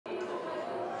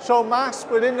So Mass,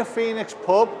 we're in the Phoenix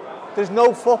pub. There's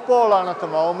no football on at the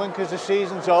moment because the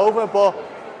season's over, but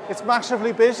it's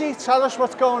massively busy. Tell us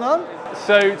what's going on.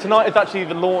 So tonight is actually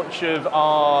the launch of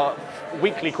our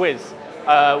weekly quiz,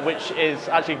 which is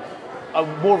actually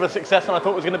more of a success than I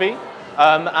thought it was going to be.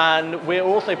 And we're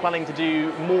also planning to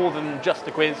do more than just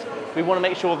the quiz. We want to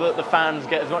make sure that the fans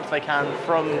get as much as they can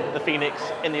from the Phoenix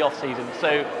in the off-season.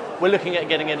 So we're looking at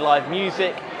getting in live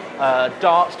music,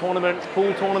 darts tournaments,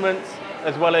 pool tournaments,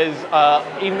 as well as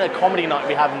even a comedy night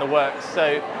we have in the works.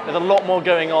 So there's a lot more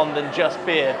going on than just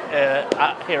beer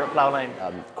here at Plough Lane.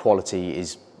 Quality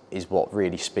is what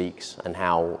really speaks, and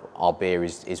how our beer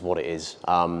is what it is.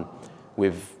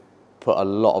 We've put a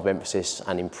lot of emphasis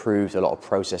and improved a lot of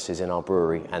processes in our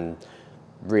brewery and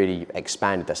really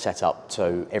expanded the setup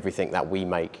so everything that we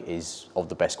make is of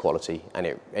the best quality, and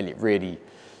it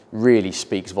really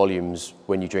speaks volumes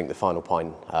when you drink the final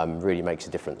pint. Really makes a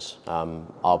difference.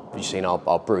 You've seen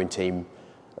our brewing team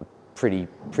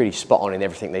pretty spot on in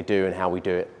everything they do and how we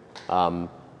do it.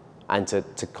 And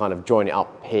to kind of join it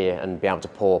up here and be able to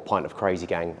pour a pint of Crazy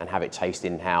Gang and have it taste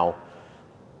in how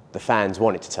the fans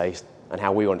want it to taste and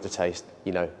how we want it to taste,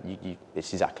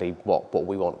 it's exactly what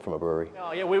we want from a brewery.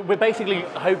 Yeah, we're basically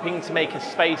hoping to make a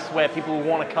space where people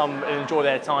want to come and enjoy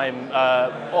their time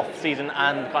off season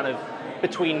and kind of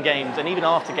between games and even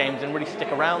after games, and really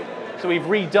stick around. So we've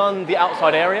redone the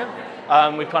outside area.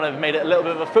 We've kind of made it a little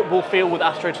bit of a football field with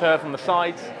AstroTurf on the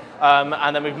sides.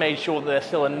 And then we've made sure that there's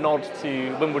still a nod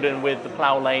to Wimbledon with the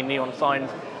Plough Lane neon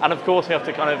signs. And of course we have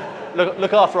to kind of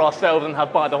look after ourselves and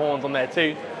have By the Horns on there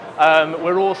too.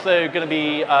 We're also going to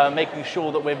be making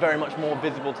sure that we're very much more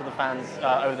visible to the fans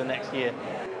over the next year.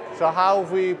 So how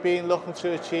have we been looking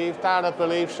to achieve that? I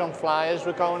believe some flyers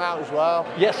were going out as well.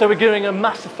 Yeah, so we're doing a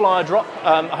massive flyer drop,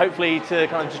 hopefully to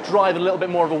kind of just drive a little bit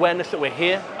more of awareness that we're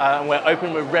here and we're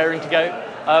open, we're raring to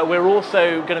go. We're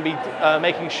also going to be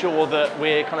making sure that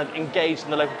we're kind of engaged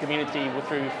in the local community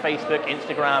through Facebook,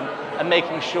 Instagram, and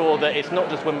making sure that it's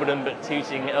not just Wimbledon but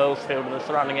Tooting, Earlsfield and the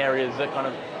surrounding areas that kind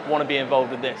of want to be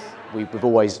involved with this. We've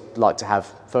always liked to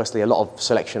have, firstly, a lot of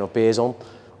selection of beers on.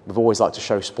 We've always liked to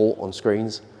show sport on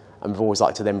screens, and we've always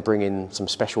liked to then bring in some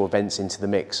special events into the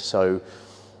mix. So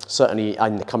certainly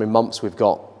in the coming months we've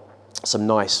got some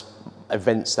nice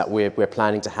events that we're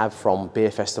planning to have, from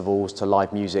beer festivals to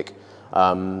live music,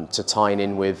 to tying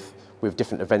in with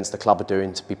different events the club are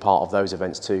doing, to be part of those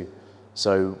events too.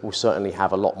 So we'll certainly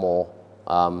have a lot more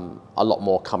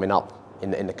coming up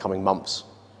in the coming months.